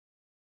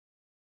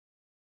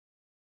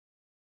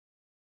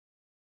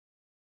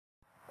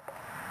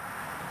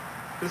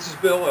This is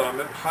Bill, and I'm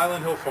at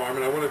Highland Hill Farm,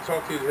 and I want to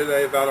talk to you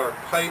today about our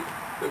pipe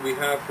that we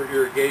have for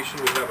irrigation.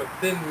 We have a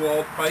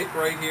thin-walled pipe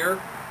right here.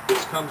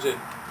 This comes in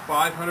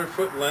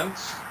 500-foot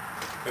lengths,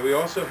 and we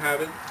also have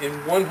it in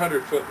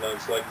 100-foot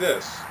lengths like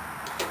this.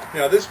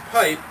 Now this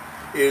pipe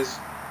is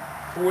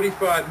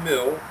 45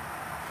 mil.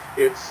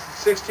 It's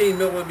 16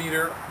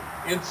 millimeter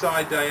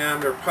inside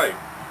diameter pipe.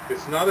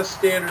 It's not a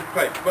standard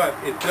pipe, but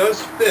it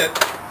does fit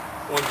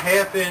on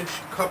half-inch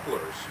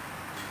couplers.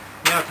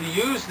 Now to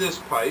use this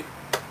pipe,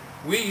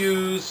 we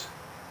use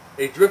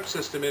a drip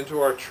system into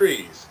our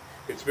trees.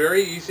 It's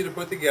very easy to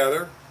put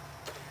together.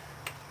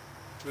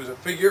 There's a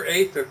figure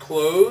 8 to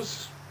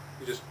close.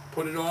 You just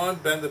put it on,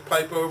 bend the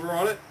pipe over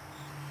on it,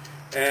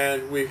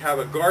 and we have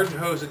a garden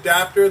hose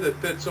adapter that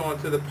fits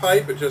onto the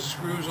pipe. It just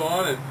screws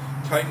on and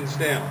tightens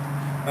down.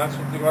 That's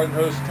what the garden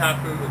hose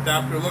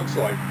adapter looks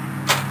like.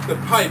 The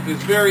pipe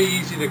is very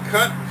easy to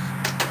cut.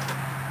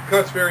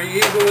 Cuts very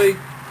easily.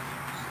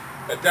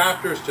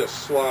 Adapters just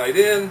slide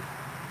in,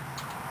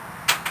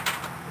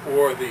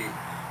 or the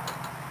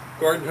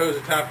garden hose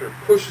adapter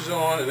pushes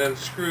on and then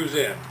screws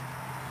in.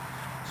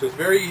 So it's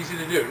very easy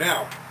to do.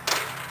 Now,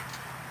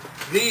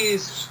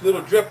 these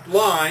little drip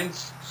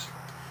lines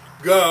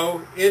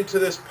go into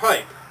this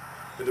pipe.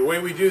 And the way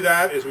we do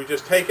that is we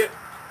just take it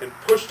and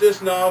push this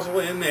nozzle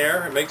in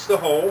there. It makes the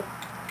hole.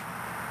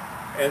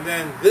 And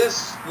then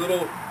this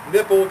little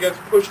nipple gets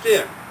pushed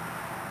in.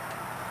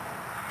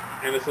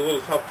 And it's a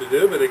little tough to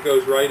do, but it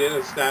goes right in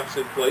and snaps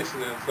in place,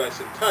 and then it's nice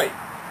and tight.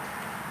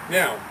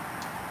 Now,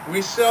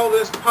 we sell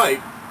this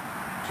pipe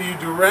to you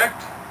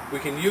direct. We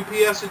can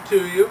UPS it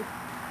to you,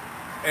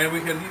 and we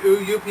can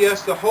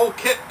UPS the whole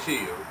kit to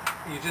you.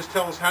 You just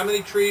tell us how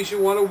many trees you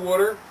want to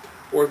water,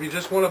 or if you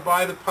just want to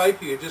buy the pipe,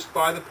 you can just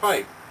buy the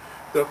pipe.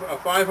 A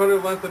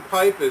 500 length of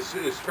pipe is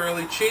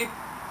fairly cheap.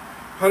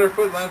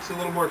 100-foot length is a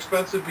little more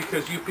expensive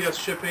because UPS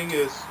shipping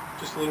is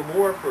just a little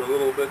more for a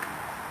little bit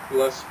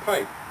less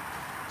pipe.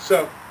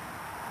 So,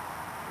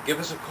 give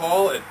us a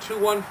call at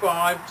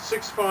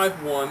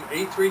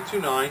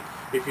 215-651-8329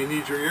 if you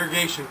need your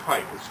irrigation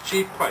pipe. It's a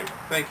cheap pipe.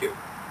 Thank you.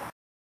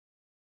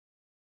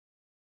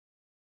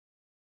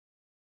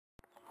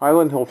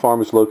 Highland Hill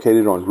Farm is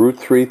located on Route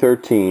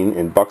 313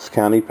 in Bucks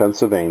County,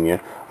 Pennsylvania,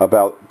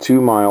 about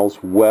 2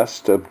 miles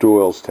west of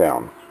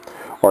Doylestown.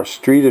 Our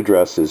street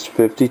address is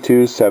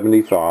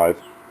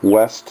 5275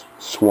 West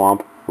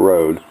Swamp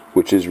Road,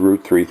 which is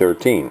Route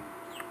 313.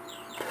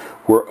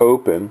 We're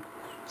open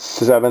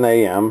 7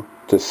 a.m.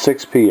 to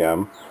 6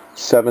 p.m.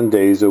 7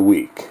 days a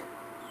week.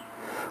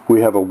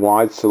 We have a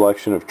wide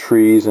selection of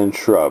trees and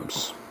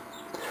shrubs.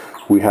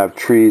 We have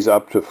trees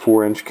up to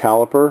 4-inch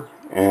caliper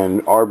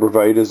and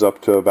arborvitaes up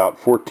to about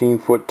 14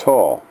 foot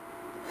tall.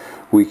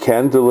 We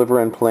can deliver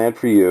and plant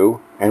for you,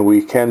 and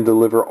we can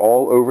deliver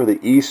all over the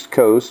East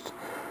Coast,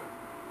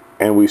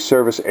 and we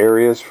service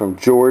areas from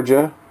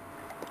Georgia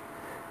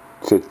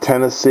to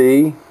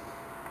Tennessee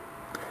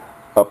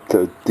up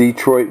to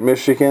Detroit,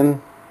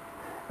 Michigan,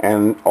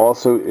 and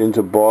also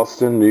into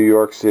Boston, New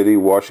York City,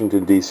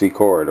 Washington, D.C.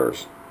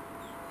 corridors.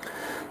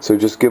 So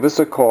just give us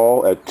a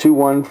call at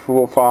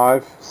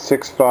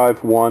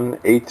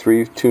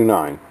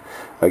 215-651-8329.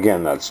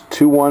 Again, that's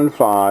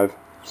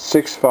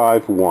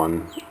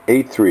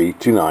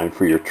 215-651-8329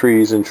 for your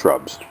trees and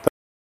shrubs.